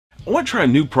I want to try a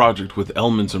new project with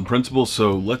elements and principles,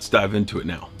 so let's dive into it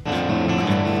now.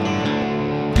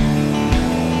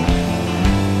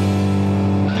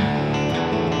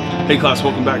 Hey class,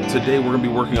 welcome back. Today we're going to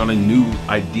be working on a new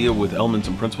idea with elements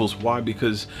and principles. Why?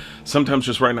 Because sometimes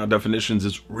just writing out definitions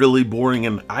is really boring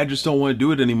and I just don't want to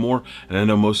do it anymore. And I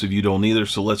know most of you don't either,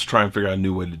 so let's try and figure out a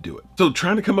new way to do it. So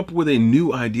trying to come up with a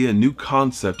new idea, a new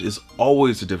concept is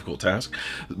always a difficult task.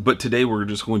 But today we're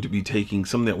just going to be taking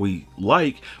something that we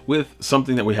like with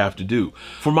something that we have to do.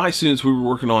 For my students, we were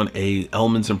working on a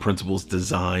elements and principles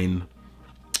design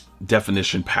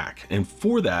definition pack, and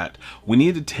for that we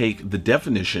need to take the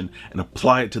definition and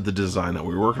apply it to the design that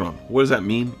we were working on. What does that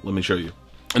mean? Let me show you.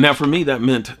 And now for me, that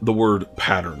meant the word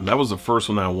pattern. That was the first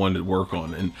one that I wanted to work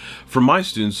on. And for my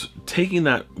students, taking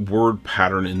that word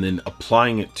pattern and then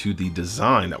applying it to the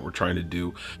design that we're trying to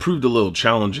do proved a little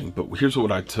challenging, but here's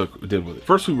what I did with it.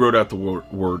 First, we wrote out the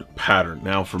word pattern.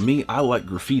 Now for me, I like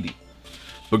graffiti,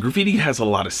 but graffiti has a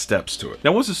lot of steps to it.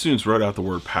 Now once the students wrote out the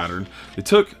word pattern, they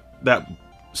took that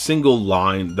single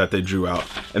line that they drew out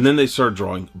and then they started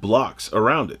drawing blocks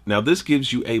around it. Now this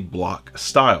gives you a block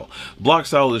style. Block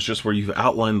style is just where you've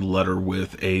outlined the letter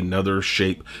with another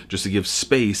shape just to give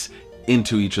space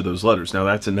into each of those letters. Now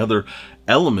that's another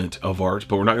element of art,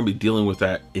 but we're not going to be dealing with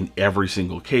that in every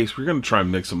single case. We're going to try and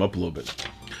mix them up a little bit.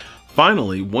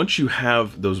 Finally, once you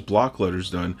have those block letters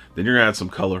done, then you're gonna add some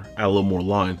color, add a little more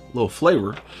line, a little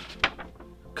flavor,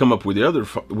 come up with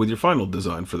your final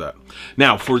design for that.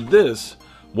 Now for this,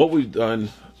 what we've done,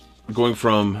 going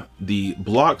from the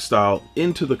block style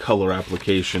into the color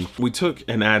application, we took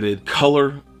and added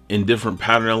color in different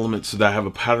pattern elements so that I have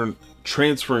a pattern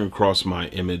transferring across my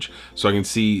image, so I can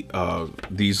see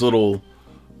these little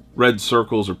red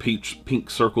circles or pink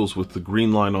circles with the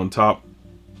green line on top.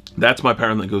 That's my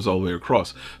pattern that goes all the way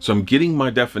across. So I'm getting my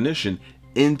definition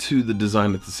into the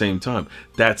design at the same time.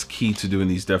 That's key to doing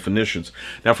these definitions.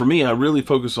 Now for me, I really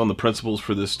focus on the principles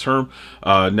for this term.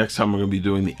 Next time we're going to be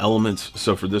doing the elements.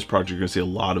 So for this project, you're going to see a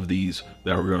lot of these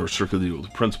that we're going to strictly deal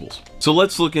with principles. So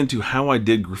let's look into how I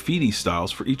did graffiti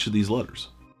styles for each of these letters.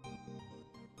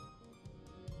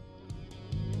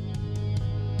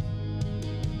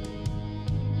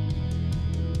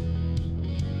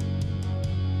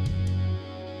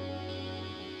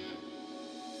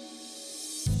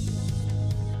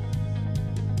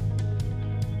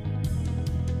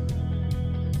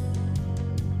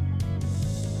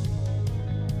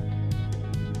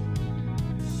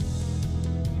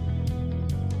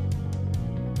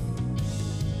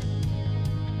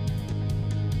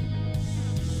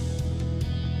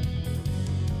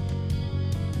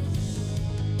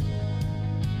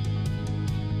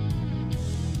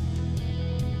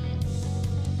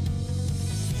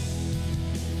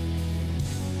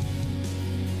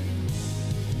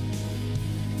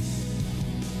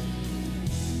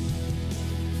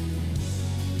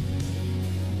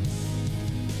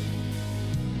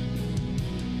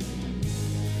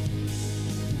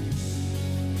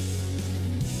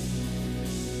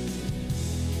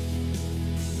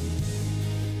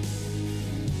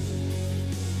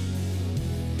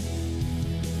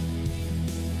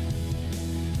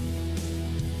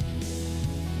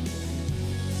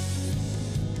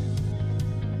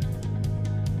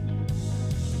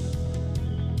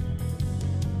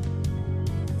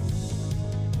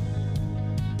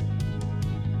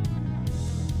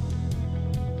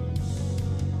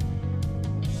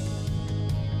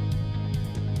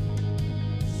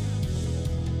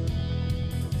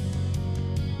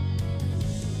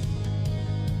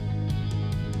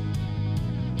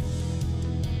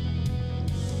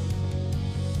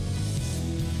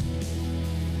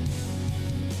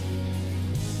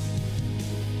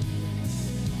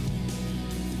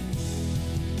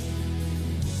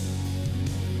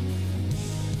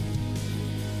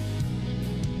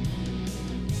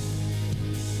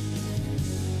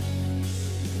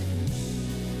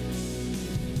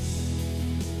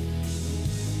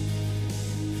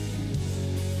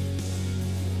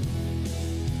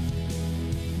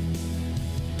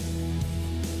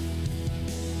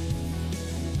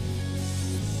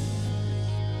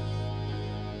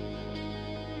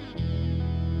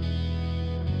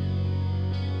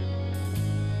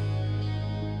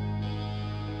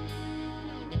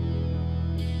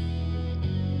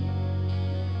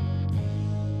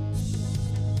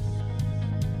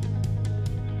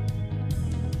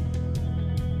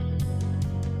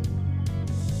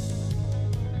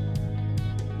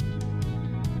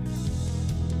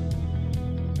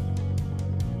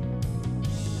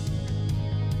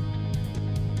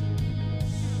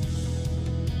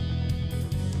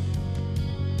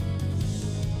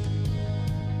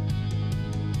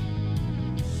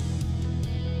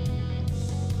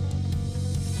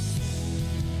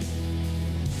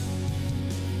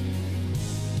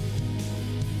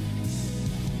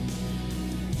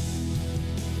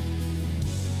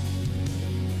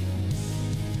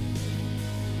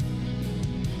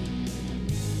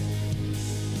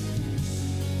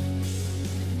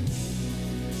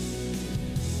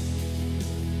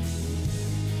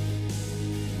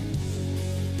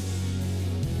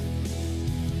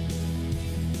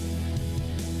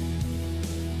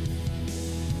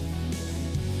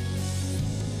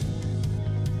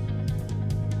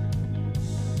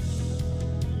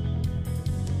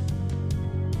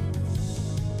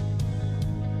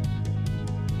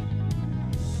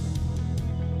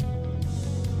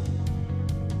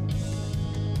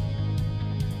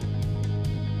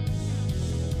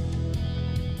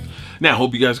 Now, I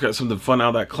hope you guys got something fun out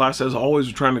of that class. As always,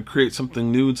 we're trying to create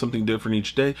something new and something different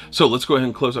each day. So let's go ahead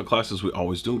and close out class as we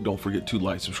always do. Don't forget to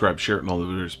like, subscribe, share it on all the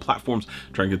various platforms.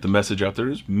 Try and get the message out there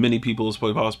to as many people as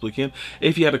we possibly can.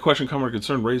 If you had a question, comment, or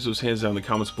concern, raise those hands down in the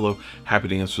comments below. Happy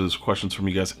to answer those questions from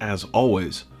you guys as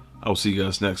always. I will see you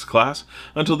guys next class.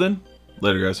 Until then,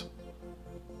 later guys.